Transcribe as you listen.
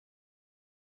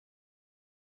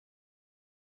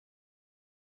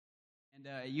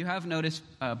And you have noticed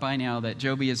by now that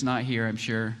Joby is not here, I'm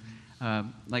sure.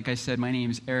 Like I said, my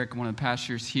name is Eric. I'm one of the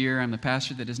pastors here. I'm the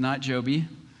pastor that is not Joby.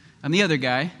 I'm the other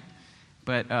guy.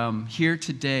 But here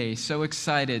today, so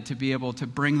excited to be able to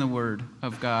bring the Word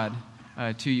of God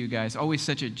to you guys. Always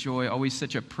such a joy, always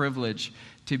such a privilege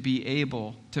to be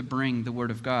able to bring the Word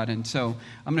of God. And so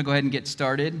I'm going to go ahead and get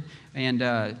started. And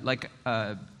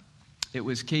it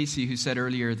was Casey who said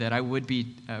earlier that I would be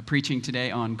preaching today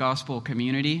on gospel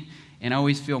community. And I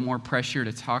always feel more pressure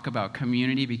to talk about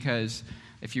community because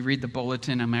if you read the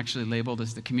bulletin, I'm actually labeled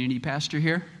as the community pastor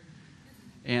here.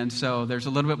 And so there's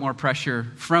a little bit more pressure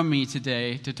from me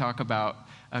today to talk about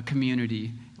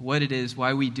community, what it is,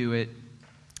 why we do it.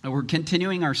 We're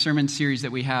continuing our sermon series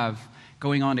that we have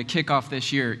going on to kick off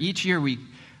this year. Each year we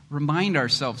remind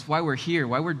ourselves why we're here,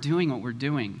 why we're doing what we're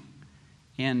doing.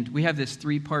 And we have this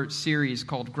 3-part series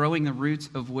called Growing the Roots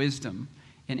of Wisdom.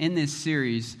 And in this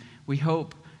series, we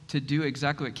hope to do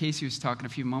exactly what Casey was talking a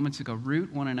few moments ago,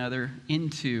 root one another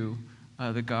into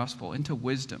the gospel, into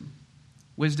wisdom.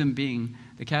 Wisdom being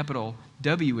the capital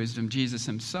W wisdom, Jesus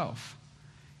himself.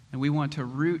 And we want to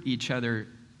root each other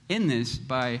in this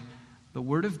by the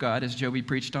Word of God, as Joby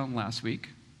preached on last week,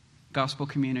 gospel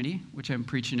community, which I'm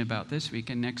preaching about this week,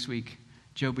 and next week,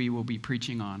 Joby will be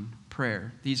preaching on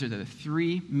prayer. These are the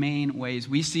 3 main ways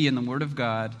we see in the Word of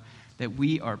God that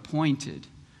we are pointed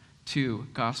to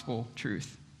gospel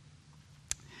truth.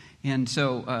 And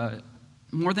so,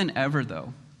 more than ever,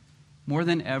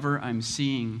 I'm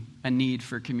seeing a need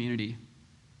for community.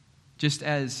 Just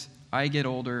as I get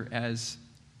older, as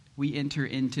we enter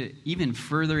into even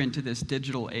further into this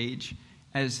digital age,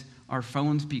 as our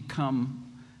phones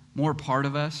become more part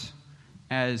of us,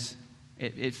 as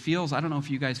it feels, I don't know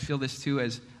if you guys feel this too,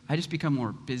 as I just become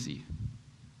more busy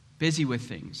with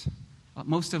things.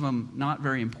 Most of them not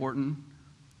very important.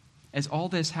 As all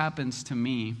this happens to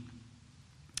me,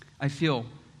 I feel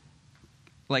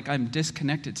like I'm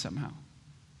disconnected somehow.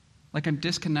 Like I'm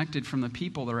disconnected from the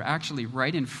people that are actually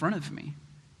right in front of me.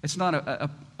 It's not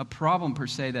a problem per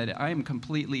se that I am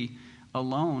completely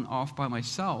alone, off by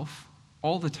myself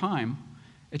all the time.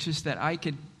 It's just that I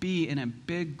could be in a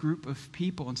big group of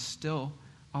people and still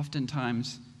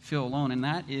oftentimes feel alone. And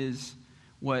that is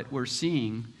what we're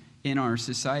seeing in our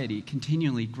society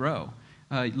continually grow.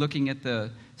 Looking at the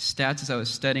stats as I was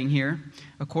studying here,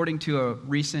 according to a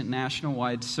recent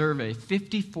national-wide survey,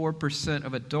 54%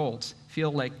 of adults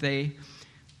feel like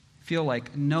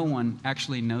no one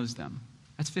actually knows them.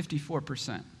 That's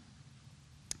 54%.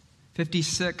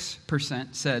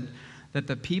 56% said that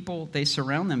the people they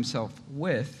surround themselves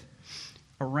with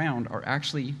around are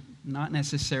actually not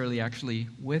necessarily actually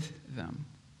with them.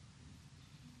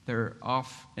 They're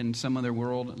off in some other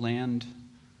world, land,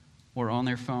 or on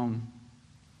their phone.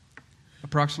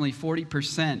 Approximately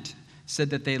 40% said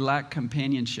that they lack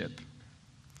companionship.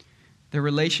 Their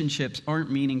relationships aren't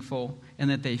meaningful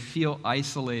and that they feel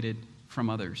isolated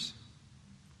from others.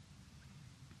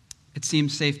 It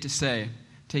seems safe to say,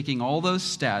 taking all those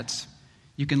stats,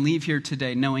 you can leave here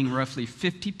today knowing roughly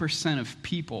 50% of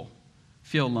people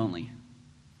feel lonely.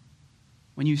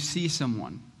 When you see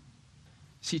someone,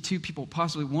 see 2 people,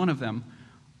 possibly one of them,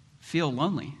 feel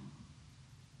lonely.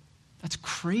 That's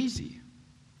crazy.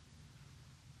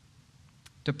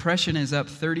 Depression is up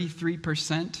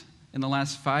 33% in the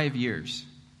last 5 years.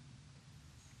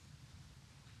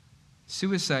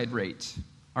 Suicide rates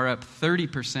are up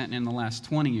 30% in the last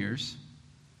 20 years.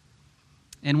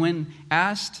 And when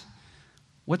asked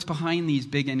what's behind these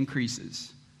big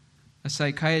increases, a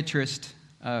psychiatrist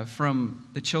from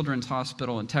the Children's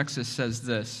Hospital in Texas says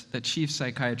this, the chief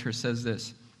psychiatrist says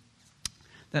this,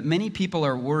 that many people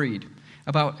are worried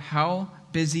about how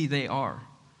busy they are.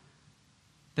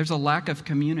 There's a lack of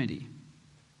community.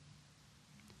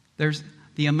 There's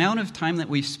the amount of time that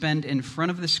we spend in front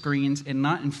of the screens and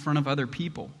not in front of other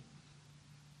people.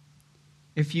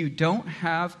 If you don't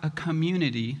have a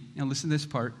community, now listen to this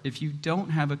part, if you don't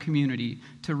have a community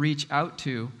to reach out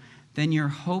to, then your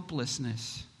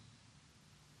hopelessness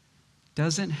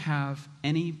doesn't have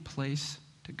any place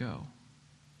to go.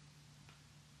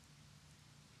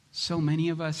 So many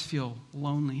of us feel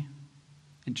lonely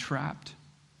and trapped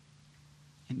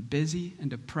and busy and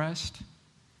depressed,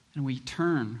 and we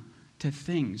turn to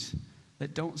things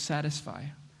that don't satisfy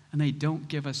and they don't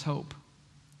give us hope.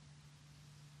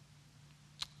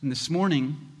 And this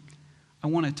morning, I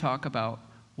want to talk about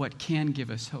what can give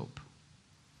us hope.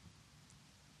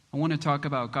 I want to talk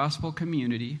about gospel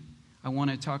community. I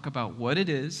want to talk about what it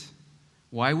is,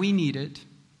 why we need it,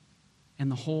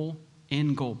 and the whole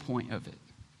end goal point of it.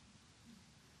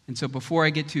 And so before I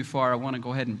get too far, I want to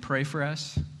go ahead and pray for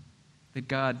us. that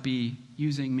God be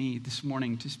using me this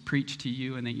morning to preach to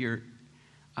you, and that your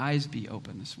eyes be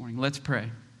open this morning. Let's pray.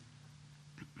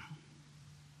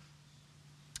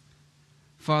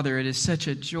 Father, it is such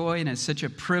a joy and it's such a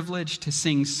privilege to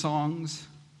sing songs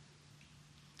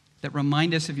that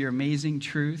remind us of your amazing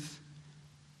truth.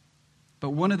 But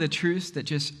one of the truths that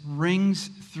just rings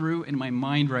through in my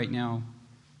mind right now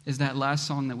is that last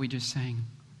song that we just sang.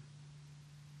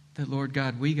 That, Lord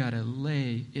God, we got to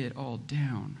lay it all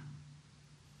down.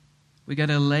 We got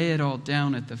to lay it all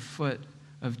down at the foot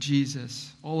of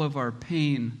Jesus. All of our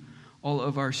pain, all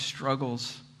of our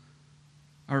struggles,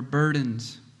 our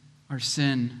burdens, our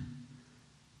sin.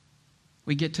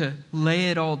 We get to lay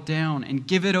it all down and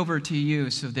give it over to you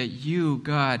so that you,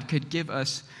 God, could give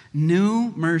us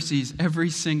new mercies every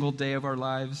single day of our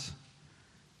lives.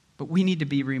 But we need to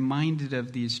be reminded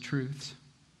of these truths.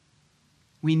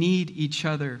 We need each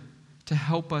other to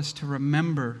help us to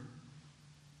remember.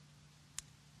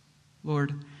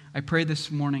 Lord, I pray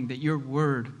this morning that your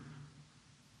word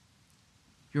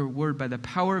by the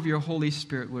power of your Holy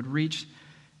Spirit would reach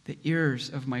the ears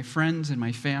of my friends and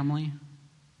my family,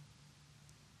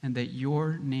 and that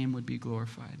your name would be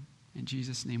glorified. In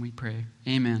Jesus' name we pray.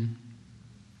 Amen.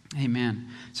 Amen.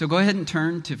 So go ahead and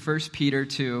turn to 1 Peter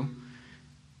 2,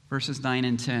 verses 9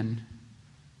 and 10.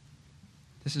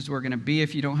 This is where we're going to be.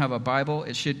 If you don't have a Bible,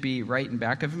 it should be right in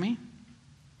back of me.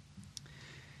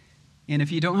 And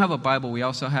if you don't have a Bible, we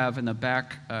also have in the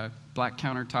back, black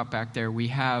countertop back there, we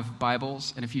have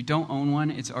Bibles. And if you don't own one,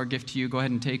 it's our gift to you. Go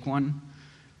ahead and take one.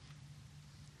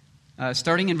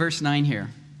 Starting in verse 9 here,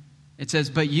 it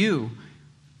says, "But you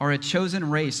are a chosen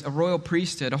race, a royal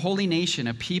priesthood, a holy nation,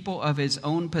 a people of his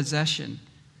own possession,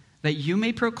 that you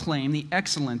may proclaim the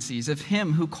excellencies of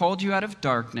him who called you out of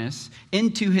darkness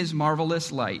into his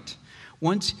marvelous light.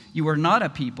 Once you were not a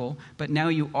people, but now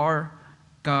you are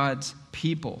God's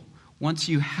people. Once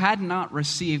you had not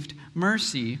received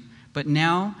mercy, but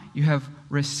now you have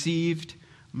received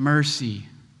mercy."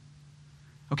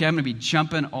 Okay, I'm going to be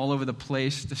jumping all over the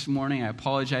place this morning. I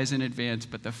apologize in advance,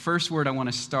 but the first word I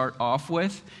want to start off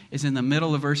with is in the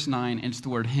middle of verse 9, and it's the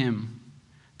word him.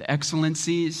 The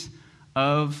excellencies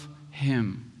of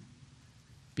him.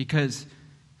 Because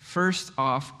first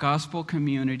off, gospel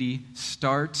community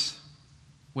starts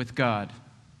with God.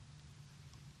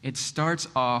 It starts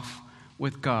off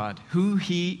with God, who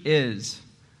he is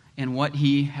and what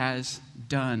he has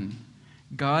done.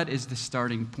 God is the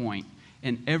starting point.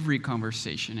 In every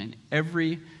conversation, in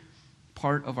every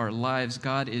part of our lives,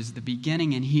 God is the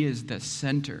beginning and he is the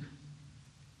center.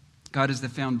 God is the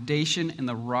foundation and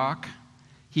the rock.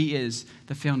 He is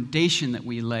the foundation that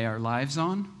we lay our lives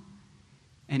on.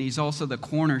 And he's also the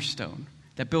cornerstone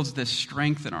that builds the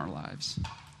strength in our lives.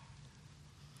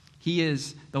 He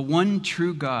is the one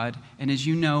true God, and as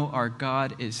you know, our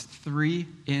God is 3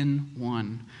 in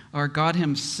 1. Our God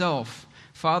himself,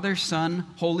 Father, Son,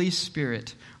 Holy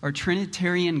Spirit, our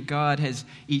Trinitarian God, has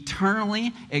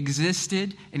eternally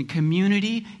existed in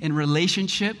community, in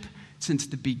relationship, since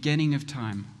the beginning of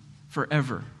time,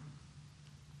 forever.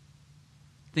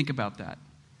 Think about that.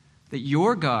 That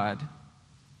your God,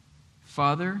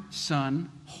 Father,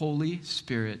 Son, Holy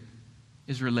Spirit,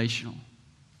 is relational.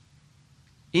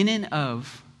 In and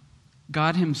of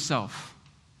God himself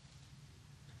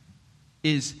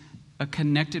is a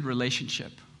connected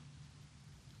relationship.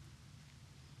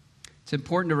 It's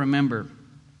important to remember,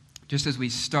 just as we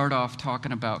start off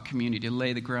talking about community, to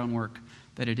lay the groundwork,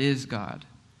 that it is God.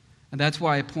 And that's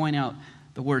why I point out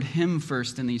the word him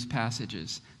first in these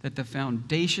passages, that the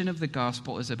foundation of the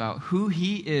gospel is about who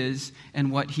he is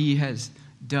and what he has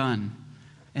done.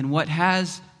 And what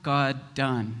has God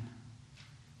done?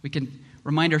 We can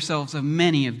remind ourselves of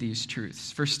many of these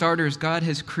truths. For starters, God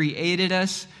has created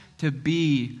us to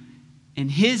be in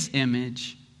his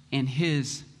image and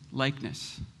his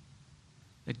likeness.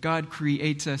 That God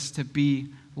creates us to be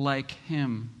like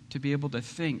him, to be able to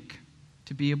think,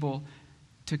 to be able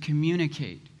to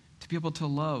communicate, to be able to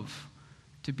love,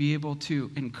 to be able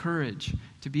to encourage,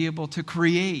 to be able to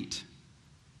create.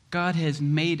 God has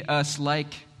made us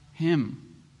like him.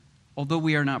 Although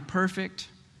we are not perfect,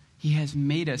 he has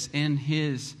made us in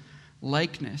his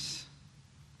likeness.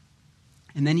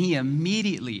 And then he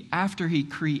immediately, after he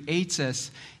creates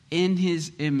us in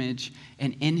his image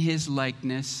and in his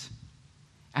likeness,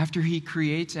 after he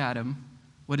creates Adam,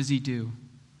 what does he do?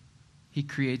 He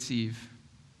creates Eve.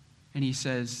 And he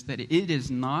says that it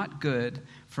is not good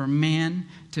for man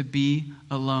to be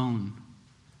alone.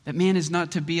 That man is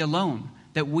not to be alone.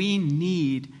 That we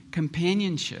need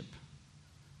companionship.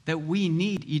 That we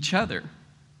need each other.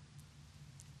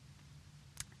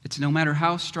 It's no matter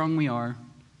how strong we are,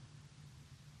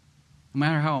 No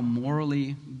matter how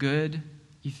morally good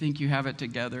you think you have it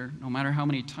together, no matter how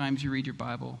many times you read your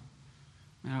Bible,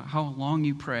 no matter how long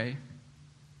you pray,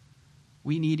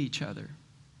 we need each other.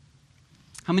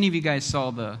 How many of you guys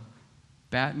saw the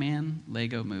Batman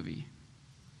Lego movie?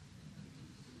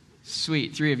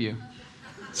 Sweet, 3 of you.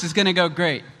 This is going to go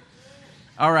great.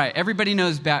 All right, everybody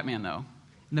knows Batman, though.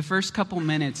 In the first couple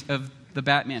minutes of the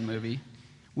Batman movie,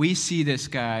 we see this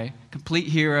guy, complete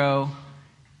hero,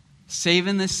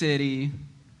 saving the city.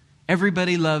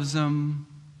 Everybody loves him.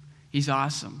 He's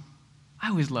awesome. I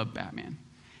always loved Batman.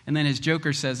 And then as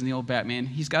Joker says in the old Batman,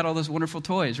 he's got all those wonderful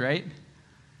toys, right?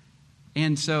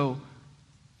 And so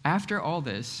after all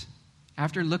this,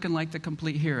 after looking like the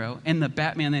complete hero and the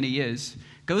Batman that he is,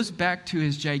 goes back to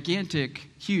his gigantic,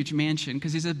 huge mansion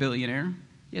because he's a billionaire.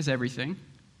 He has everything.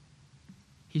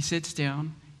 He sits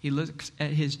down, he looks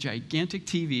at his gigantic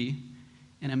TV,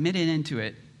 and a minute into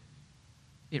it,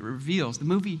 it reveals, the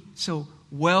movie so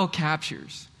well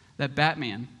captures that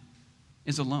Batman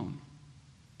is alone.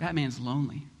 Batman's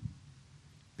lonely.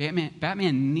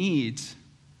 Batman needs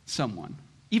someone.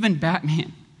 Even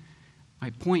Batman, my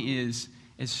point is,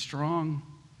 as strong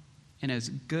and as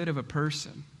good of a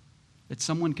person that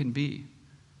someone can be,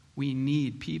 we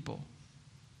need people.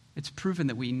 It's proven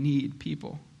that we need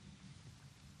people.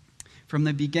 From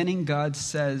the beginning, God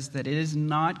says that it is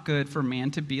not good for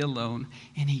man to be alone,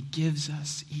 and he gives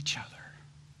us each other.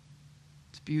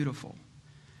 It's beautiful.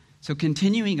 So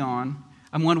continuing on,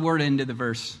 I'm one word into the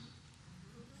verse.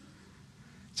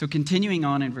 So continuing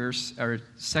on in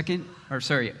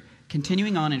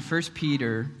continuing on in 1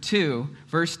 Peter 2,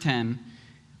 verse 10,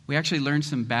 we actually learn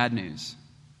some bad news.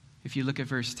 If you look at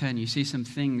verse 10, you see some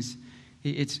things.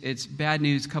 It's bad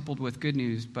news coupled with good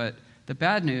news, but the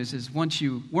bad news is once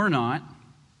you were not, and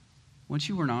once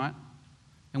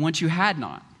you had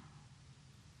not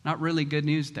really good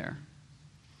news there.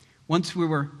 Once we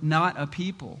were not a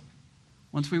people,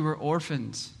 once we were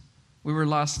orphans, we were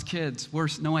lost kids,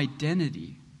 worse, no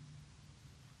identity.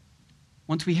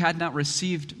 Once we had not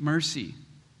received mercy,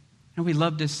 and we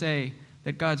love to say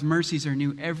that God's mercies are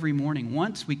new every morning.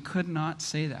 Once we could not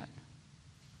say that.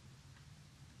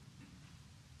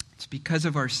 It's because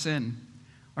of our sin.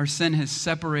 Our sin has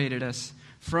separated us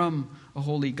from a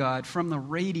holy God, from the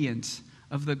radiance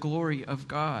of the glory of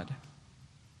God.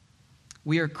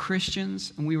 We are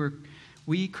Christians, and we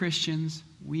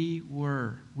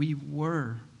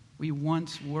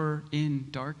once were in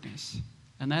darkness.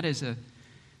 And that is a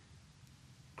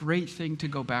great thing to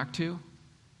go back to.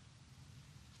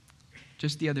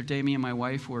 Just the other day, me and my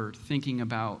wife were thinking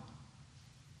about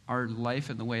our life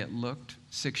and the way it looked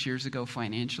 6 years ago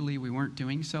financially. We weren't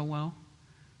doing so well.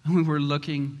 And we were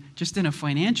looking just in a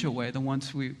financial way, the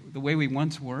way we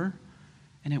once were.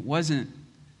 And it was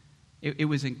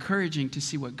encouraging to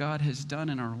see what God has done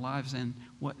in our lives and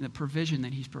what the provision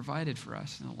that he's provided for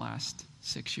us in the last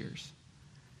 6 years.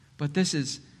 But this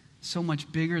is so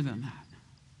much bigger than that.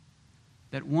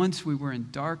 That once we were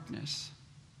in darkness,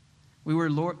 we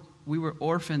were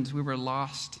orphans, we were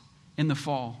lost in the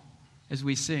fall, as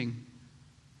we sing.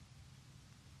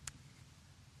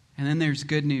 And then there's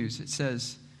good news. It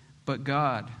says, but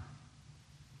God.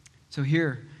 So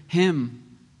here, him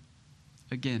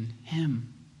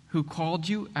who called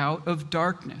you out of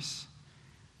darkness,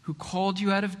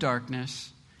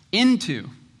 into,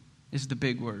 is the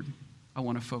big word I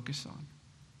want to focus on.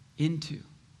 Into.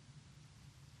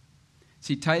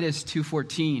 See, Titus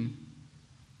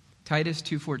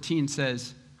 2:14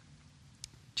 says,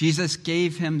 Jesus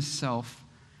gave himself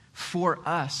for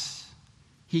us.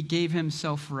 He gave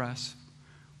himself for us.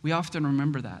 We often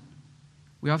remember that.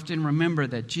 We often remember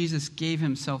that Jesus gave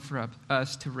himself for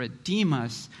us to redeem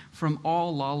us from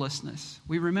all lawlessness.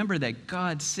 We remember that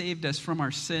God saved us from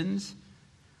our sins,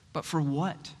 but for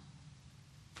what?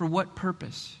 For what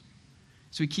purpose?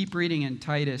 So we keep reading in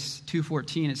Titus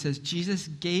 2:14. It says, Jesus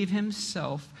gave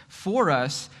himself for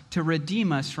us to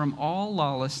redeem us from all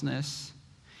lawlessness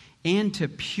and to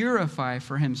purify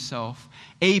for himself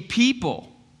a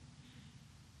people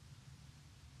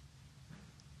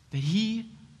that he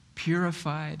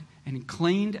purified and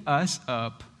cleaned us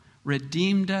up,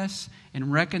 redeemed us,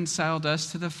 and reconciled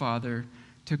us to the Father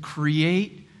to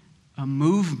create a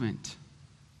movement,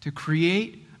 to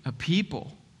create a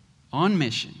people on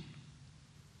mission.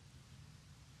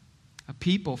 A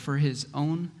people for his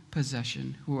own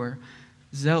possession who are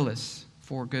zealous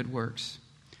for good works.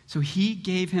 So he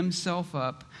gave himself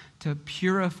up to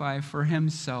purify for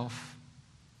himself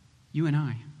you and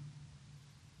I,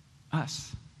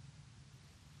 us.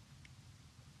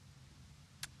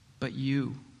 But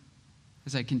you,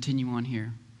 as I continue on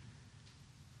here,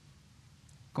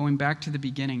 going back to the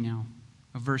beginning now,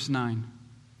 of verse 9.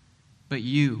 But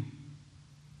you.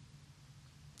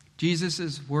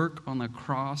 Jesus' work on the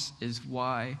cross is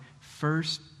why 1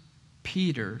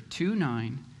 Peter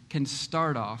 2:9 can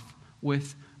start off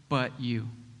with, but you.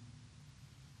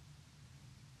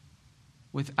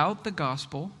 Without the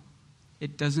gospel,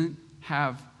 it doesn't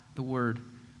have the word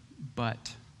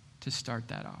but to start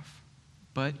that off.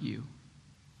 But you.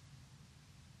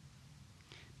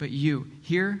 But you.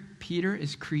 Here, Peter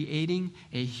is creating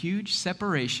a huge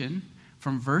separation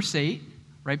from verse 8,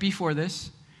 right before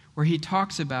this, where he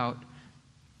talks about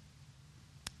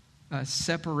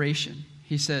separation.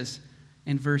 He says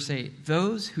in verse 8,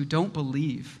 those who don't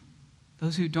believe,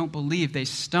 they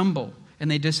stumble and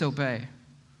they disobey.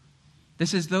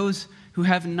 This is those who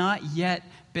have not yet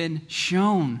been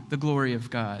shown the glory of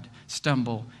God,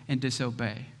 stumble and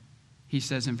disobey, he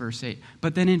says in verse 8.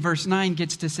 But then in verse 9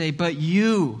 gets to say, but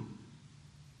you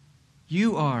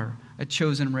are a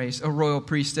chosen race, a royal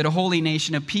priesthood, a holy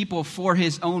nation, a people for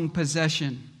his own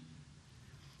possession.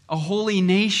 A holy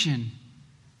nation.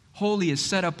 Holy is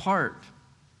set apart.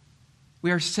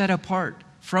 We are set apart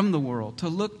from the world to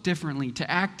look differently, to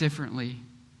act differently.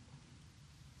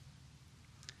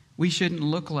 We shouldn't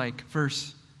look like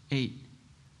verse 8.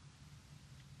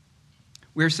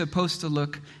 We're supposed to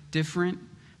look different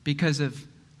because of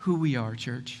who we are,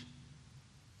 church.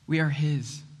 We are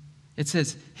his. It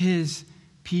says his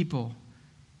people.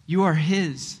 You are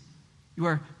his. You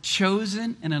are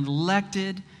chosen and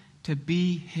elected to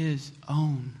be his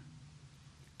own.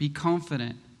 Be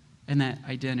confident in that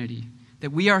identity.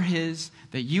 That we are his,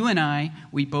 that you and I,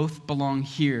 we both belong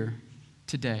here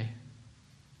today.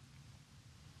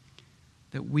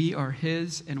 That we are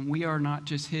his, and we are not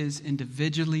just his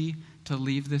individually to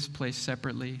leave this place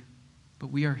separately, but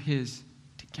we are his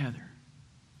together.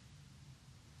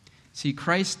 See,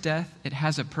 Christ's death, it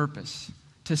has a purpose.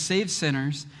 To save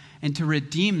sinners and to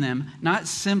redeem them, not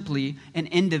simply an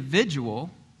individual.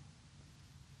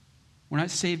 We're not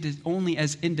saved only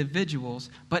as individuals,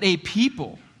 but a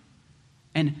people.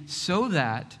 And so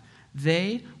that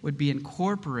they would be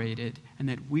incorporated and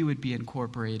that we would be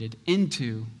incorporated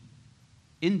into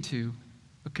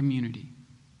a community.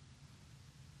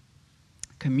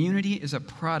 Community is a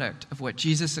product of what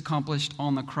Jesus accomplished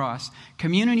on the cross.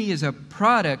 Community is a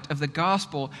product of the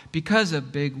gospel because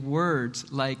of big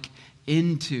words like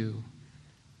into,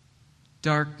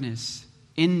 darkness,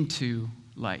 into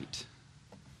light.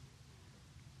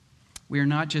 We are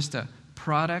not just a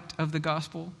product of the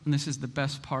gospel, and this is the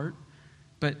best part,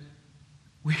 but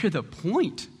we're the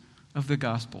point of the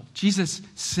gospel. Jesus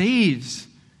saves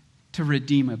to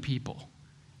redeem a people.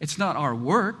 It's not our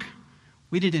work.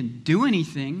 We didn't do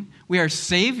anything. We are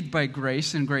saved by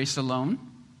grace and grace alone.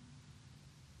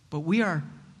 But we are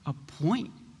a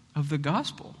point of the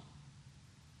gospel.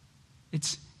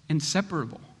 It's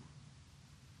inseparable.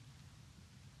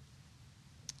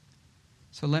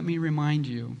 So let me remind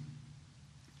you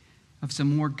of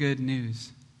some more good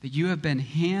news. That you have been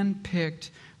handpicked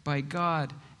by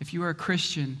God if you are a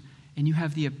Christian and you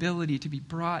have the ability to be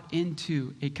brought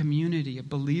into a community of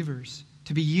believers,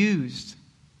 to be used.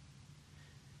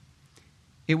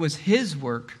 It was his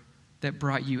work that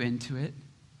brought you into it.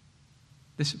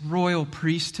 This royal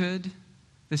priesthood,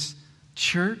 this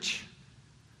church,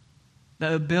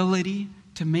 the ability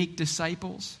to make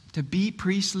disciples, to be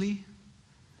priestly.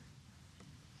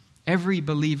 Every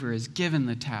believer is given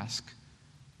the task,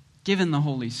 given the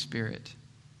Holy Spirit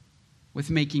with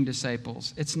making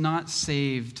disciples. It's not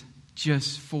saved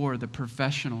just for the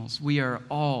professionals. We are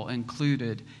all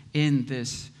included in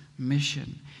this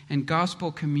mission. And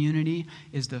gospel community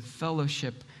is the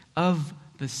fellowship of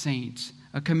the saints.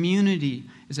 A community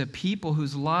is a people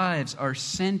whose lives are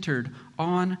centered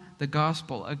on the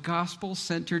gospel. A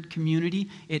gospel-centered community,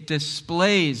 it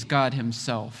displays God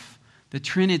himself, the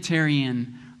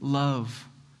Trinitarian love,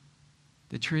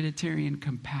 the Trinitarian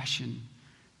compassion,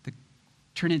 the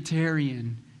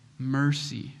Trinitarian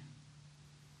mercy,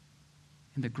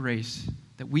 and the grace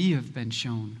that we have been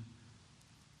shown.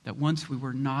 That once we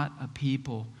were not a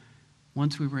people,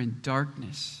 once we were in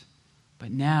darkness,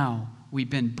 but now we've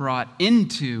been brought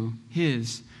into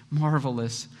his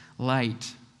marvelous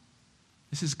light.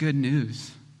 This is good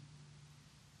news.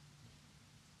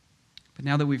 But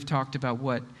now that we've talked about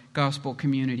what gospel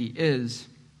community is,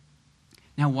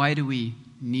 now why do we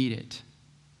need it?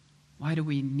 Why do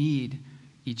we need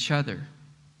each other?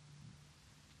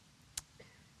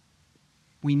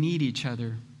 We need each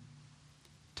other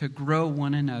to grow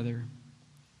one another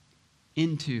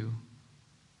into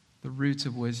the roots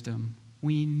of wisdom.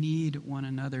 We need one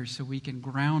another so we can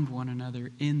ground one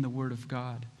another in the Word of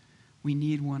God. We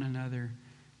need one another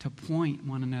to point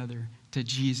one another to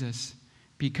Jesus.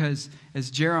 Because as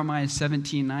Jeremiah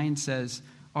 17:9 says,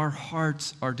 our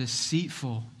hearts are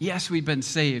deceitful. Yes, we've been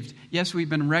saved. Yes, we've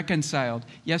been reconciled.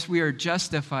 Yes, we are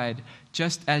justified,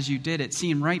 just as you did it,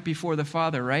 seen right before the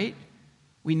Father, right?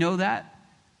 We know that,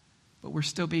 but we're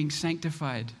still being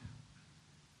sanctified.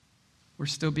 We're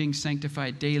still being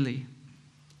sanctified daily.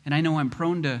 And I know I'm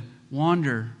prone to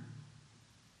wander.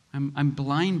 I'm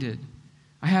blinded.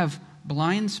 I have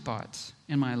blind spots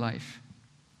in my life.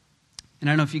 And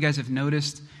I don't know if you guys have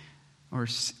noticed or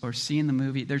seen the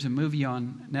movie. There's a movie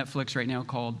on Netflix right now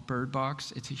called Bird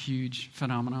Box. It's a huge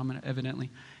phenomenon, evidently.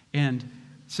 And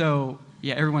so,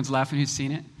 yeah, everyone's laughing who's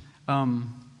seen it.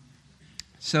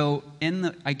 So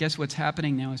I guess what's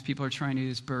happening now is people are trying to do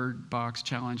this Bird Box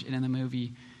challenge. And in the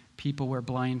movie, people wear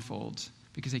blindfolds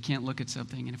because they can't look at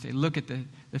something. And if they look at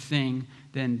the thing,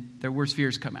 then their worst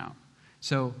fears come out.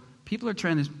 So people are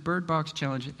trying this Bird Box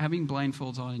challenge, having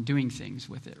blindfolds on and doing things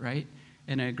with it, right?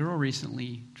 And a girl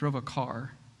recently drove a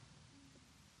car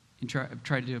and tried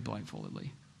to do it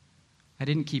blindfoldedly. I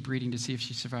didn't keep reading to see if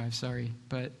she survived, sorry.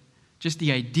 But just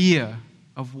the idea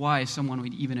of why someone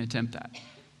would even attempt that.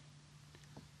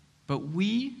 But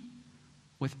we,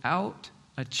 without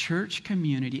a church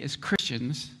community as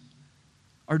Christians,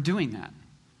 are doing that.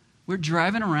 We're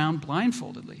driving around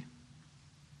blindfoldedly.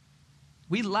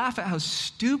 We laugh at how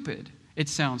stupid it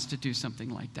sounds to do something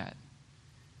like that.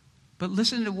 But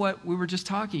listen to what we were just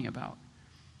talking about.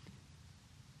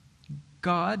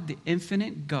 God, the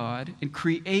infinite God and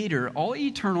creator, all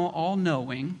eternal, all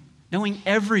knowing, knowing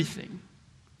everything,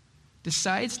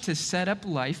 decides to set up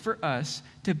life for us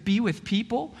to be with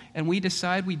people, and we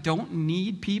decide we don't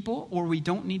need people or we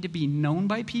don't need to be known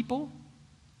by people.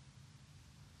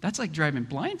 That's like driving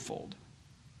blindfold.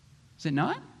 Is it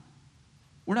not?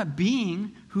 We're not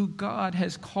being who God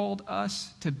has called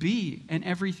us to be and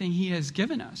everything He has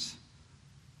given us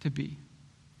to be.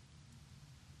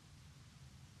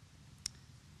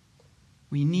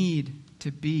 We need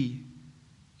to be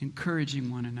encouraging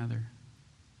one another.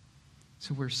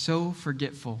 So we're so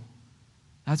forgetful.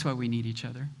 That's why we need each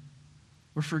other.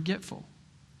 We're forgetful.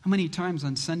 How many times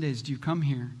on Sundays do you come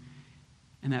here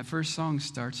and that first song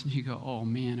starts and you go, oh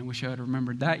man, I wish I had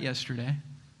remembered that yesterday.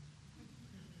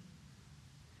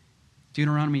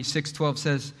 Deuteronomy 6:12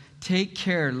 says, take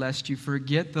care lest you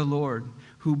forget the Lord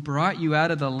who brought you out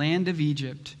of the land of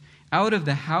Egypt, out of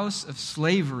the house of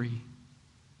slavery.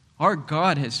 Our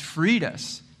God has freed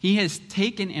us. He has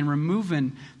taken and removed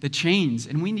the chains,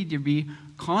 and we need to be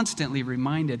constantly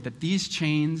reminded that these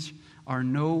chains are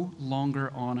no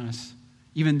longer on us,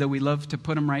 even though we love to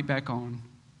put them right back on.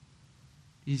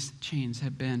 These chains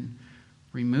have been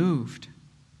removed.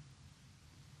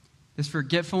 This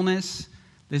forgetfulness,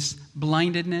 this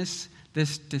blindedness,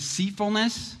 this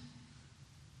deceitfulness,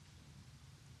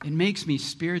 it makes me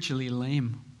spiritually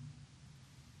lame,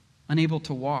 unable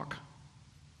to walk.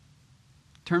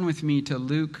 Turn with me to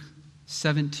Luke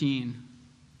 17,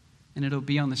 and it'll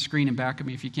be on the screen in back of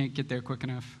me if you can't get there quick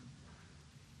enough.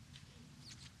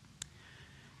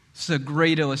 This is a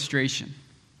great illustration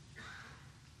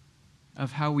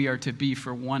of how we are to be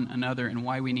for one another and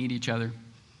why we need each other.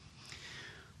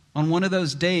 On one of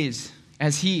those days,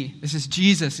 this is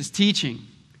Jesus, is teaching,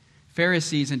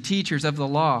 Pharisees and teachers of the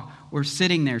law were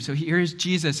sitting there. So here's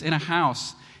Jesus in a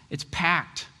house. It's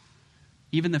packed.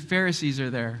 Even the Pharisees are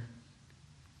there.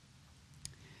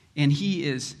 And he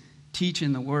is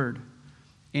teaching the word.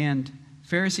 And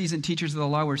Pharisees and teachers of the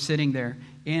law were sitting there.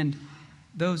 And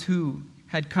those who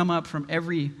had come up from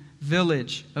every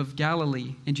village of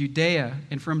Galilee and Judea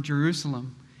and from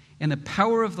Jerusalem. And the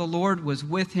power of the Lord was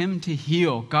with him to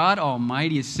heal. God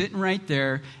Almighty is sitting right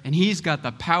there, and he's got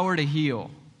the power to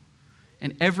heal.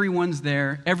 And everyone's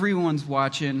there. Everyone's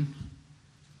watching.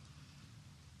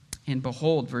 And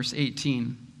behold, verse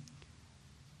 18.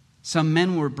 Some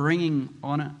men were bringing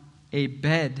on a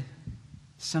bed.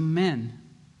 Some men.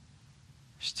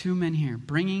 There's two men here.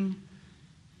 Bringing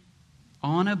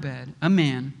on a bed a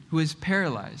man who is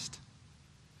paralyzed.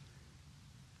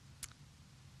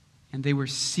 And they were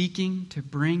seeking to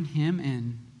bring him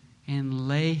in and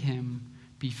lay him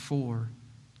before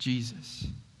Jesus.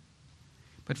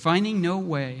 But finding no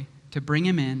way to bring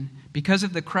him in because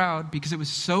of the crowd, because it was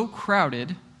so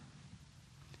crowded,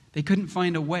 they couldn't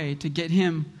find a way to get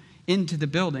him into the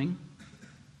building.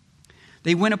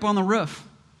 They went up on the roof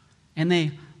and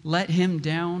they let him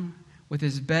down with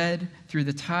his bed through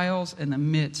the tiles in the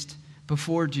midst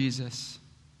before Jesus.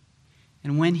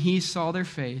 And when he saw their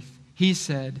faith, he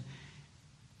said,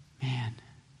 man,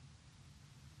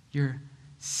 your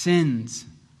sins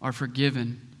are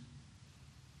forgiven.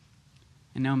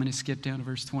 And now I'm going to skip down to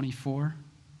verse 24.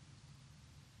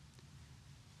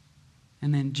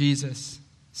 And then Jesus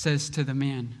says to the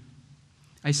man,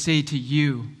 I say to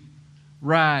you,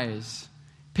 rise,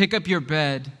 pick up your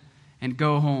bed, and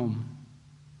go home.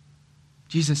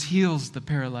 Jesus heals the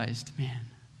paralyzed man.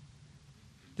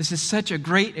 This is such a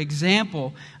great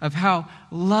example of how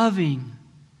loving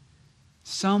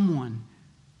someone,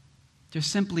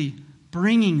 just simply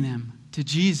bringing them to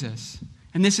Jesus.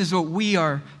 And this is what we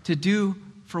are to do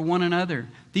for one another.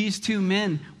 These two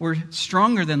men were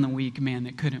stronger than the weak man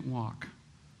that couldn't walk.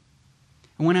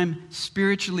 And when I'm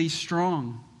spiritually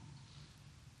strong,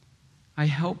 I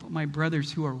help my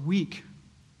brothers who are weak.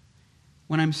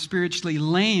 When I'm spiritually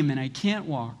lame and I can't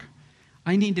walk,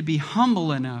 I need to be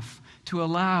humble enough to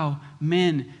allow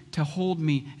men to hold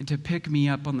me and to pick me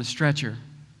up on the stretcher.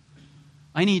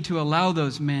 I need to allow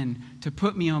those men to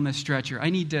put me on the stretcher. I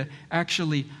need to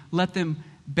actually let them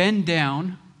bend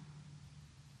down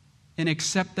and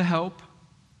accept the help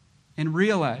and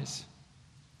realize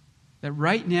that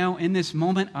right now in this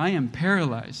moment I am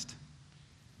paralyzed,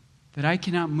 that I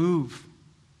cannot move,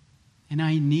 and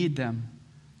I need them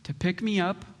to pick me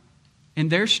up in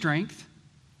their strength,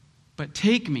 but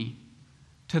take me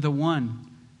to the one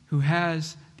who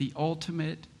has the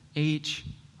ultimate H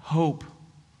hope,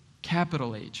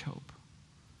 capital H hope,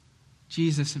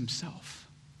 Jesus himself.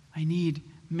 I need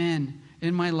men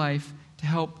in my life to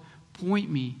help point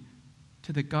me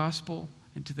to the gospel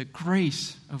and to the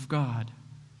grace of God.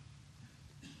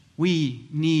 We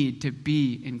need to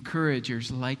be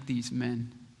encouragers like these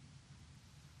men.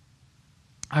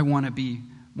 I want to be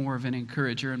more of an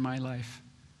encourager in my life.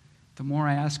 The more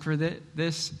I ask for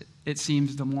this, it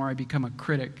seems the more I become a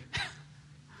critic.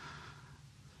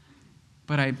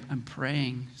 But I'm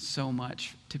praying so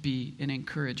much to be an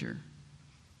encourager,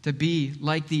 to be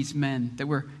like these men that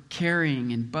were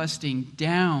carrying and busting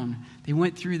down. They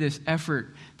went through this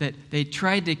effort that they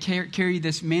tried to carry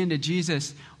this man to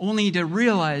Jesus, only to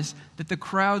realize that the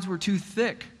crowds were too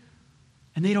thick.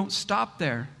 And they don't stop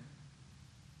there.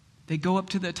 They go up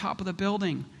to the top of the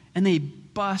building and they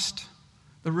bust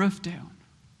the roof down.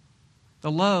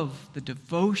 The love, the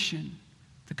devotion,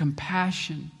 the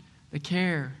compassion, the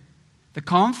care, the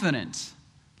confidence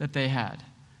that they had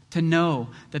to know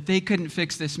that they couldn't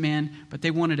fix this man, but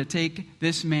they wanted to take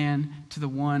this man to the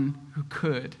one who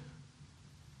could.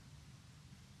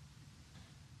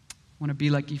 I want to be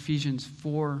like Ephesians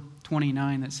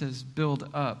 4:29 that says, build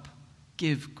up,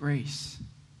 give grace.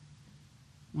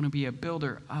 I want to be a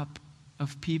builder up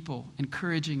of people,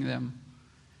 encouraging them.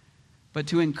 But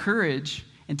to encourage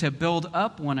and to build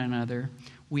up one another,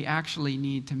 we actually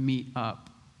need to meet up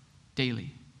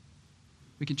daily.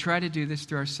 We can try to do this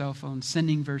through our cell phones.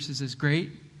 Sending verses is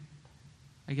great.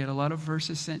 I get a lot of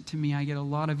verses sent to me. I get a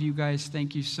lot of you guys,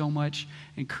 thank you so much,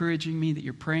 encouraging me that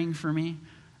you're praying for me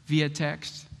via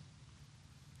text.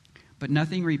 But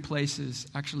nothing replaces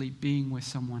actually being with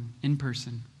someone in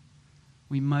person.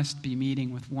 We must be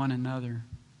meeting with one another.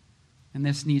 And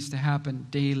this needs to happen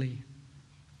daily.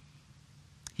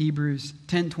 Hebrews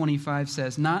 10:25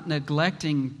 says, not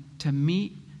neglecting to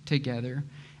meet together,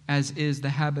 as is the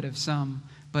habit of some,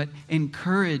 but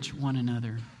encourage one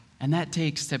another. And that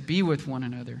takes to be with one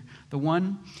another. The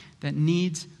one that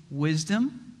needs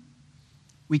wisdom,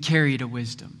 we carry to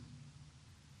wisdom.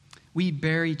 We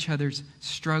bear each other's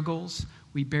struggles.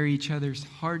 We bear each other's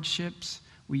hardships.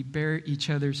 We bear each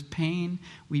other's pain.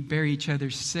 We bear each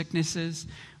other's sicknesses.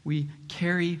 We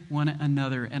carry one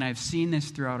another. And I've seen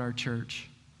this throughout our church.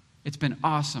 It's been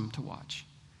awesome to watch.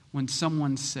 When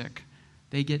someone's sick,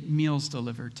 they get meals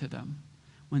delivered to them.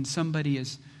 When somebody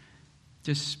is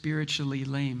just spiritually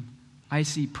lame, I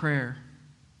see prayer.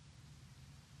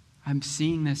 I'm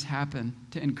seeing this happen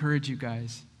to encourage you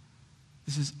guys.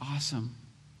 This is awesome.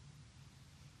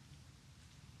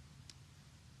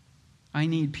 I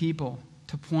need people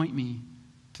to point me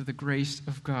to the grace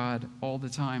of God all the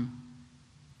time.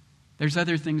 There's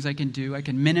other things I can do. I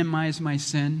can minimize my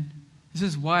sin. This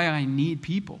is why I need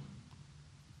people.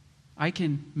 I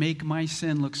can make my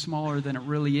sin look smaller than it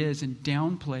really is and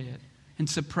downplay it and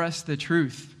suppress the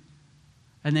truth.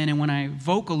 And then when I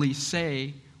vocally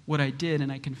say what I did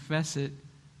and I confess it,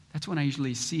 that's when I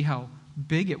usually see how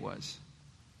big it was.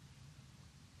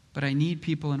 But I need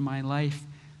people in my life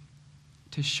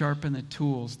to sharpen the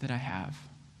tools that I have.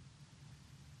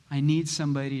 I need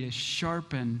somebody to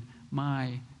sharpen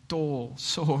my dull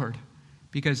sword,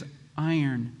 because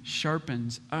iron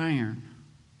sharpens iron.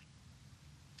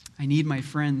 I need my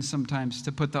friends sometimes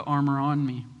to put the armor on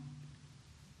me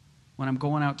when I'm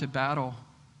going out to battle.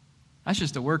 That's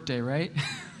just a work day, right?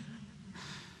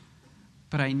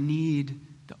 But I need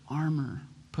the armor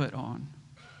put on.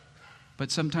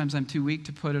 But sometimes I'm too weak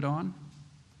to put it on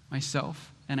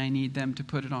myself, and I need them to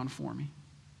put it on for me.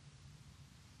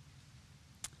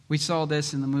 We saw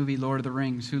this in the movie Lord of the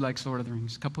Rings. Who likes Lord of the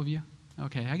Rings? A couple of you?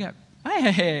 Okay,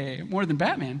 hey, more than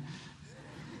Batman.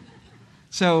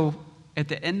 So at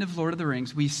the end of Lord of the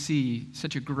Rings, we see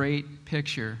such a great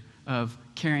picture of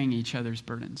carrying each other's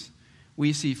burdens.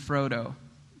 We see Frodo,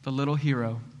 the little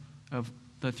hero of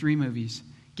the 3 movies,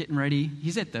 getting ready.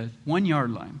 He's at the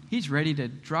 1-yard line. He's ready to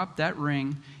drop that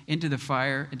ring into the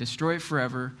fire and destroy it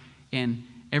forever, and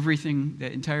everything, the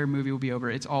entire movie will be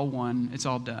over. It's all won. It's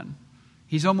all done.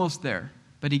 He's almost there,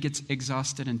 but he gets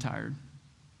exhausted and tired.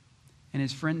 And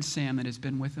his friend Sam, that has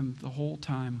been with him the whole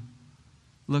time,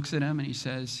 looks at him and he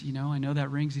says, I know that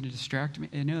ring's going to distract me.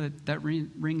 I know that ring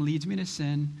leads me to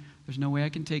sin. There's no way I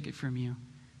can take it from you.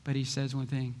 But he says one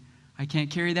thing, I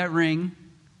can't carry that ring,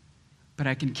 but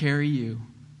I can carry you.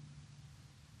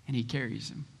 And he carries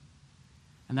him.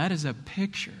 And that is a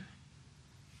picture.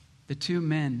 The 2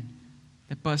 men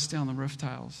that bust down the roof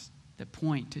tiles that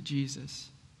point to Jesus.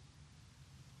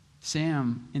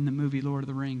 Sam, in the movie Lord of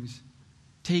the Rings,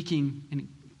 taking and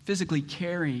physically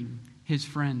carrying his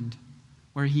friend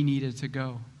where he needed to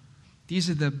go. These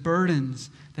are the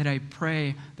burdens that I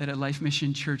pray that at Life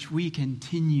Mission Church we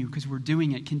continue, because we're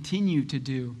doing it, continue to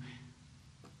do.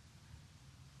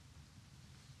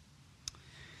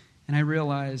 And I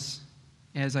realize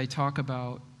as I talk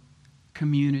about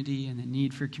community and the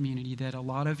need for community that a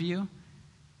lot of you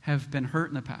have been hurt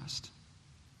in the past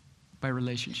by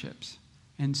relationships.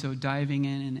 And so diving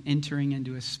in and entering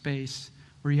into a space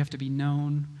where you have to be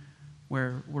known,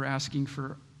 where we're asking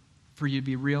for you to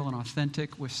be real and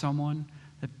authentic with someone,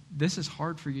 that this is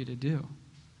hard for you to do.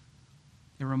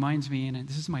 It reminds me, and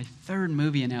this is my 3rd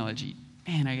movie analogy.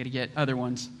 Man, I got to get other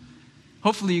ones.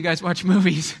 Hopefully you guys watch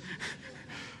movies.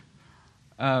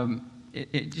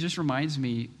 It just reminds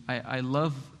me, I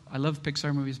love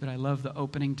Pixar movies, but I love the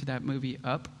opening to that movie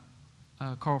Up.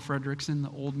 Carl Fredricksen,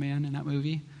 the old man in that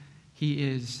movie, he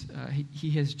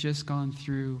has just gone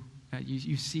through,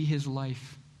 you see his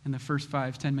life in the first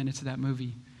 5-10 minutes of that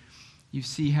movie. You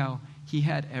see how he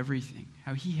had everything,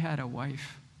 how he had a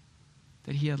wife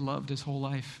that he had loved his whole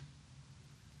life,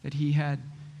 that he had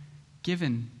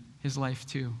given his life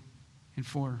to and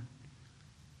for.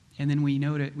 And then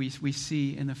we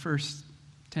see in the first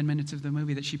 10 minutes of the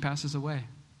movie that she passes away.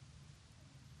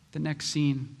 The next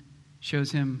scene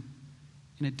shows him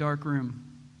in a dark room,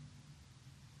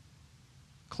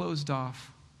 closed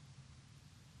off.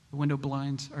 The window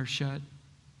blinds are shut.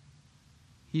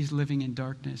 He's living in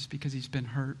darkness because he's been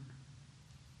hurt.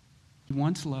 He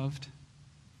once loved,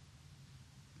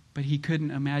 but he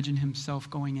couldn't imagine himself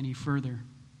going any further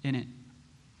in it.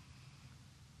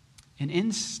 And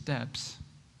in steps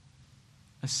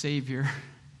a Savior,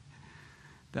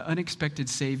 the unexpected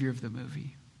Savior of the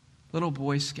movie, little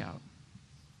Boy Scout,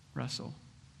 Russell,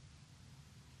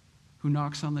 who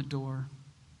knocks on the door,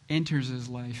 enters his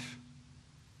life,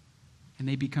 and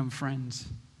they become friends.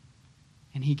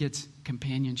 And he gets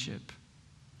companionship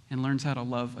and learns how to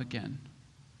love again.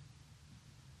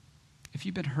 If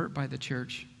you've been hurt by the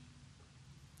church,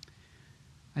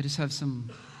 I just have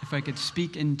if I could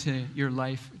speak into your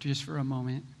life just for a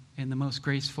moment in the most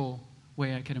graceful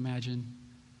way I could imagine,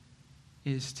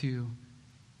 is to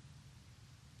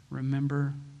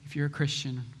remember, if you're a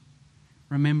Christian,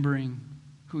 remembering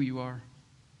who you are.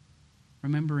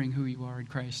 Remembering who you are in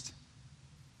Christ.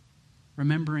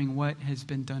 Remembering what has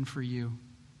been done for you.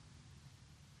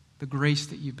 The grace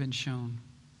that you've been shown.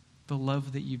 The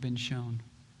love that you've been shown.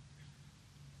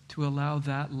 To allow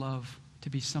that love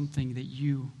to be something that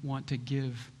you want to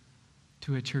give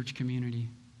to a church community.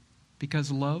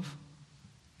 Because love,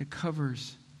 it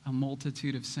covers a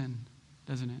multitude of sin,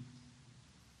 doesn't it?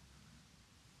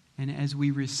 And as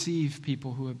we receive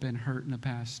people who have been hurt in the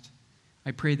past,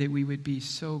 I pray that we would be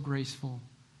so graceful,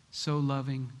 so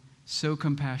loving, so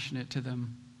compassionate to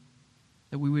them,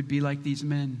 that we would be like these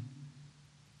men,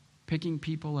 picking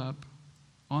people up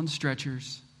on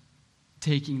stretchers,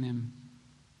 taking them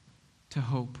to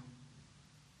hope.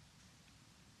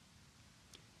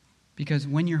 Because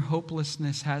when your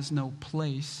hopelessness has no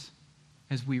place,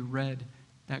 as we read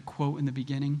that quote in the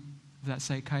beginning of that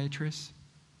psychiatrist,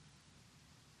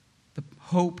 the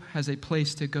hope has a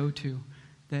place to go to,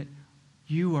 that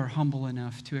you are humble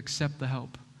enough to accept the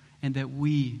help, and that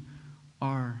we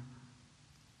are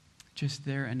just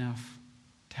there enough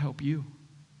to help you.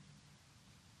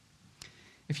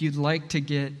 If you'd like to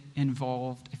get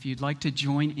involved, if you'd like to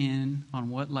join in on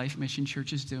what Life Mission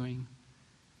Church is doing,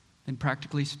 then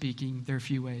practically speaking, there are a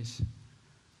few ways.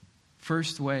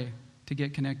 First way to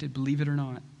get connected, believe it or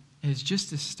not, is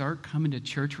just to start coming to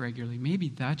church regularly. Maybe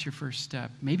that's your first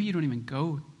step. Maybe you don't even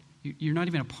go. You're not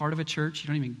even a part of a church. You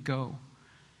don't even go.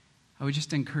 I would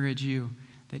just encourage you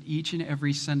that each and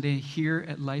every Sunday here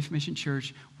at Life Mission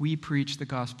Church, we preach the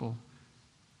gospel.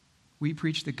 We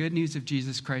preach the good news of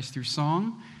Jesus Christ through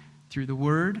song, through the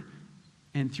word,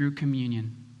 and through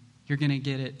communion. You're going to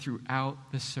get it throughout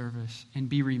the service and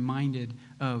be reminded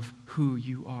of who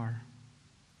you are.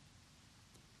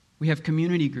 We have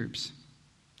community groups.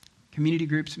 Community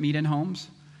groups meet in homes.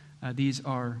 These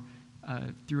are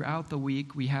throughout the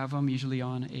week. We have them usually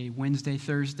on a Wednesday,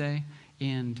 Thursday.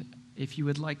 And if you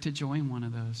would like to join one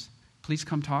of those, please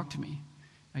come talk to me.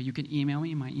 You can email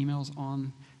me. My email's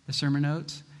on the sermon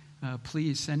notes.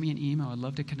 Please send me an email. I'd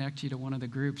love to connect you to one of the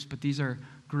groups. But these are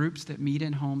groups that meet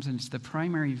in homes, and it's the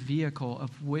primary vehicle of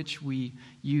which we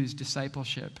use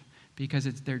discipleship, because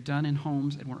they're done in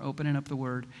homes, and we're opening up the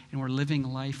Word, and we're living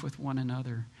life with one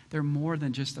another. They're more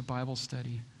than just a Bible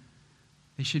study.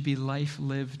 They should be life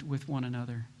lived with one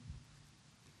another.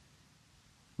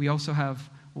 We also have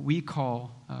what we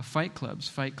call fight clubs.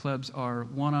 Fight clubs are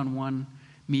one-on-one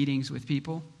meetings with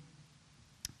people.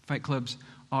 Fight clubs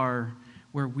are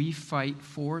where we fight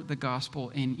for the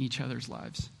gospel in each other's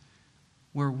lives,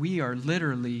 where we are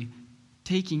literally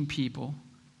taking people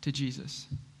to Jesus,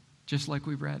 just like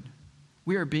we've read.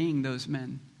 We are being those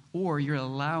men, or you're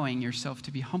allowing yourself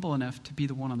to be humble enough to be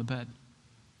the one on the bed,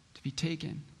 to be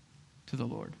taken to the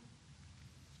Lord.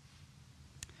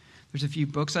 There's a few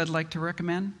books I'd like to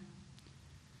recommend.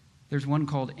 There's one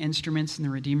called Instruments in the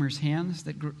Redeemer's Hands.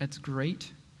 That's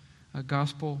great. A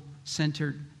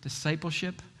gospel-centered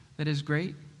discipleship that is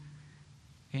great.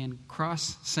 And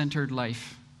Cross-Centered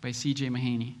Life by C.J.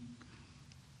 Mahaney.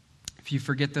 If you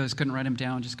forget those, couldn't write them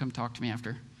down, just come talk to me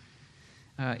after.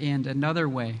 And another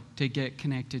way to get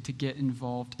connected, to get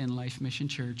involved in Life Mission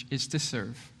Church, is to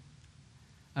serve.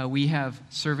 We have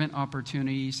servant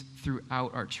opportunities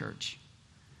throughout our church.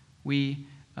 We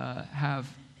have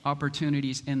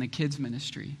opportunities in the kids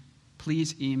ministry.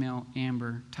 Please email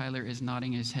Amber. Tyler is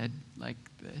nodding his head like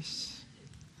this.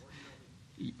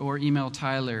 Or email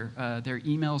Tyler. Their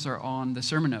emails are on the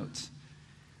sermon notes.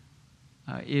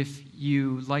 If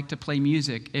you like to play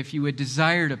music, if you would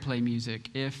desire to play music,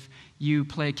 if you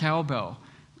play cowbell,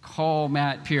 call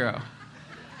Matt Piro.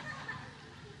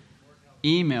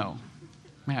 Email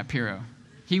Matt Piro.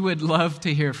 He would love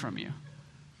to hear from you.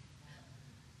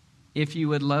 If you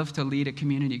would love to lead a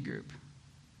community group,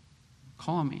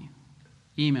 call me,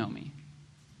 email me.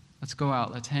 Let's go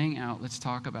out, let's hang out, let's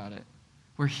talk about it.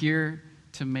 We're here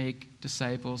to make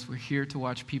disciples. We're here to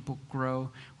watch people grow.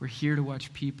 We're here to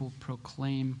watch people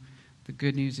proclaim the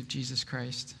good news of Jesus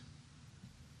Christ.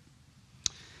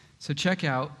 So check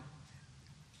out,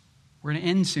 we're going to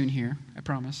end soon here, I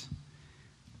promise.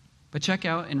 But check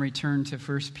out and return to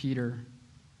 1 Peter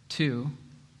 2,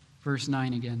 verse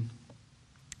 9 again.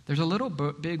 There's a little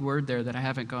big word there that I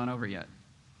haven't gone over yet.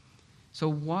 So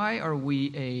why are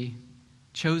we a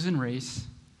chosen race,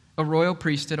 a royal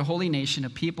priesthood, a holy nation, a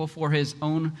people for his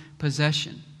own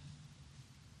possession?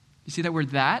 You see that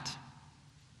word that?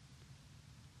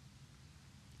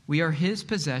 We are his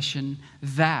possession,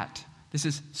 that. This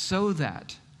is so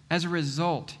that. As a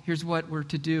result, here's what we're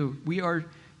to do. We are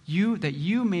that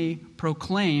you may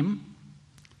proclaim,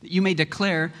 that you may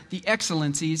declare the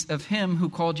excellencies of him who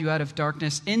called you out of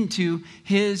darkness into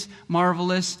his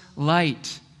marvelous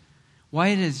light.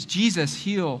 Why does Jesus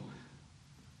heal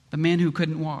the man who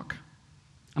couldn't walk?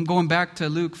 I'm going back to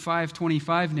Luke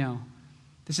 5:25 now.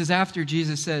 This is after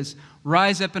Jesus says,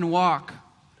 rise up and walk.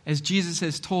 As Jesus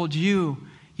has told you,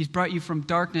 he's brought you from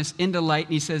darkness into light,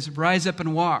 and he says, rise up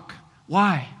and walk.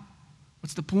 Why?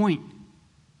 What's the point?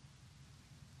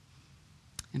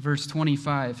 In verse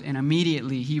 25, and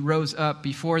immediately he rose up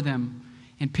before them,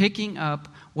 and picking up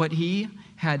what he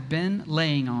had been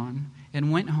laying on,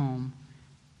 and went home,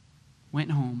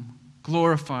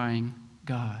 glorifying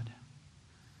God.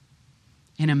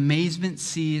 And amazement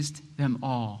seized them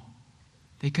all.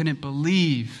 They couldn't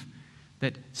believe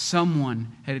that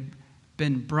someone had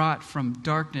been brought from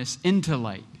darkness into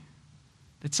light,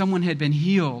 that someone had been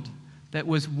healed that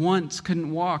was once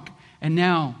couldn't walk and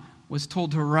now was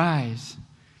told to rise.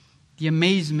 The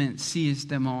amazement seized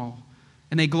them all,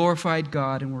 and they glorified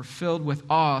God and were filled with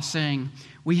awe, saying,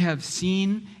 we have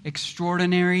seen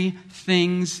extraordinary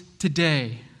things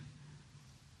today.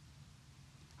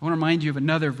 I want to remind you of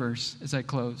another verse as I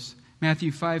close.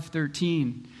 Matthew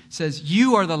 5:13 says,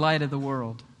 you are the light of the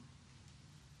world.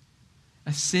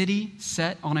 A city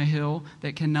set on a hill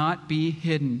that cannot be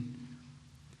hidden.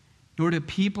 Nor do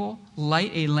people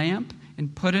light a lamp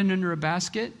and put it under a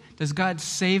basket. Does God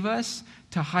save us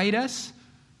to hide us?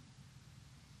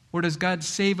 Or does God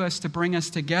save us to bring us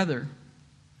together?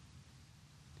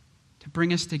 To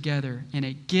bring us together. And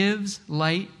it gives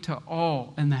light to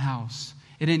all in the house.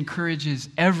 it encourages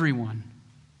everyone.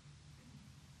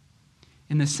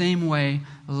 In the same way,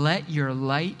 let your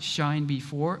light shine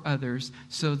before others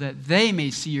so that they may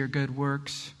see your good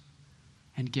works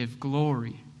and give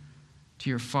glory to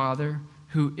your Father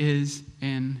who is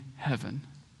in heaven.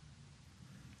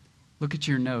 Look at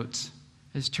your notes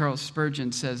as Charles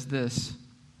Spurgeon says this: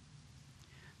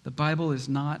 the Bible is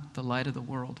not the light of the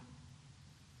world.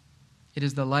 It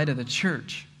is the light of the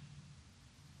church.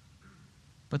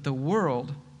 But the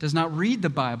world does not read the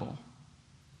Bible.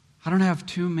 I don't have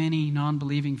too many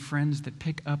non-believing friends that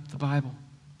pick up the Bible.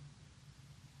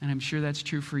 And I'm sure that's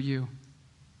true for you.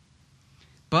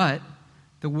 But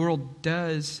the world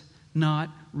does not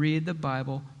read the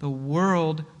Bible. The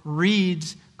world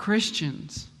reads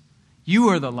Christians. You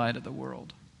are the light of the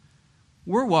world.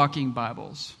 We're walking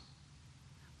Bibles.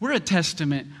 We're a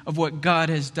testament of what God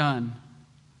has done.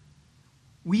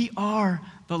 We are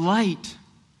the light,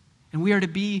 and we are to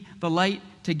be the light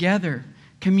together.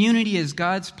 Community is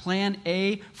God's plan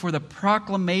A for the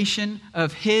proclamation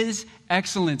of His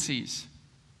excellencies.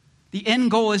 The end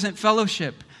goal isn't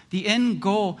fellowship. The end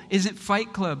goal isn't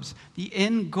fight clubs. The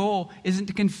end goal isn't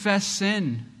to confess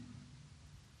sin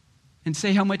and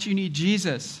say how much you need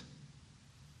Jesus.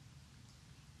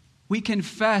 We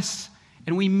confess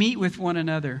and we meet with one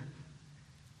another,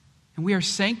 and we are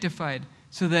sanctified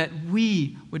so that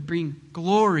we would bring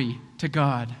glory to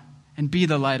God and be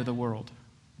the light of the world.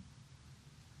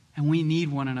 And we need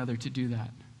one another to do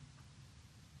that.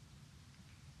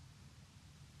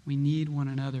 We need one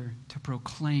another to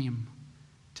proclaim,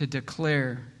 to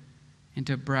declare, and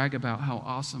to brag about how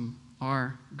awesome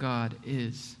our God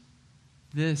is.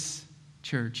 This,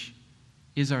 church,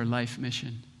 is our life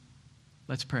mission.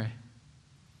 Let's pray.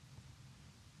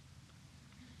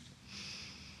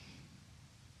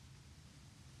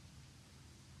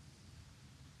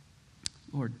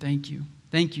 Lord, thank you.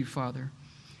 Thank you, Father,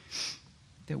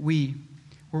 that we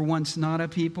were once not a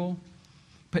people,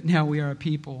 but now we are a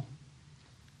people.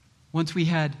 Once we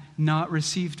had not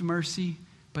received mercy,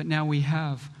 but now we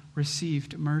have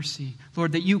received mercy.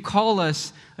 Lord, that you call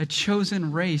us a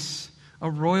chosen race, a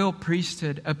royal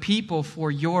priesthood, a people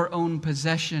for your own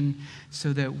possession,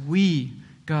 so that we,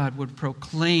 God, would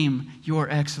proclaim your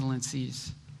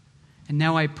excellencies. And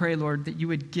now I pray, Lord, that you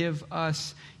would give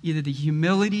us either the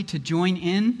humility to join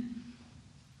in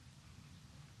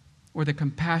or the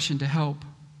compassion to help.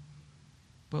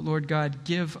 But Lord God,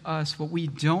 give us what we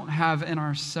don't have in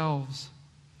ourselves.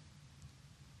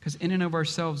 Because in and of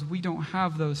ourselves, we don't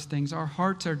have those things. Our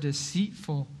hearts are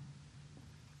deceitful.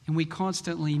 And we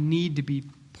constantly need to be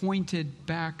pointed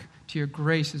back to your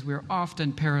grace as we're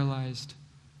often paralyzed.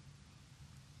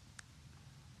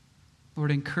 Lord,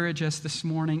 encourage us this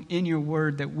morning in your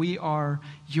word that we are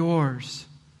yours,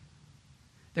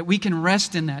 that we can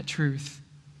rest in that truth.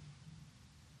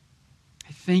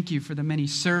 I thank you for the many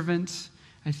servants.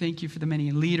 I thank you for the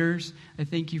many leaders. I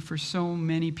thank you for so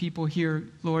many people here,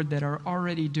 Lord, that are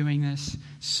already doing this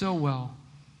so well.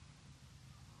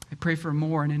 I pray for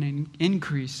more and an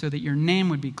increase so that your name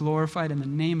would be glorified in the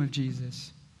name of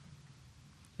Jesus.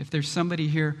 If there's somebody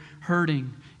here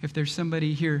hurting, if there's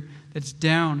somebody here that's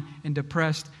down and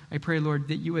depressed, I pray, Lord,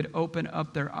 that you would open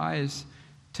up their eyes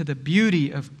to the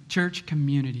beauty of church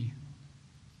community.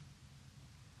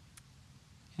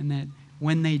 And that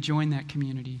when they join that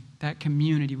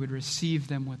community would receive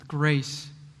them with grace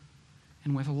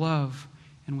and with love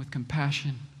and with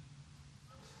compassion.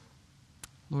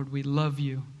 Lord, we love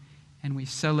you and we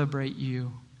celebrate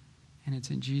you. And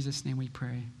it's in Jesus' name we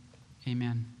pray.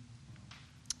 Amen.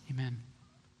 Amen.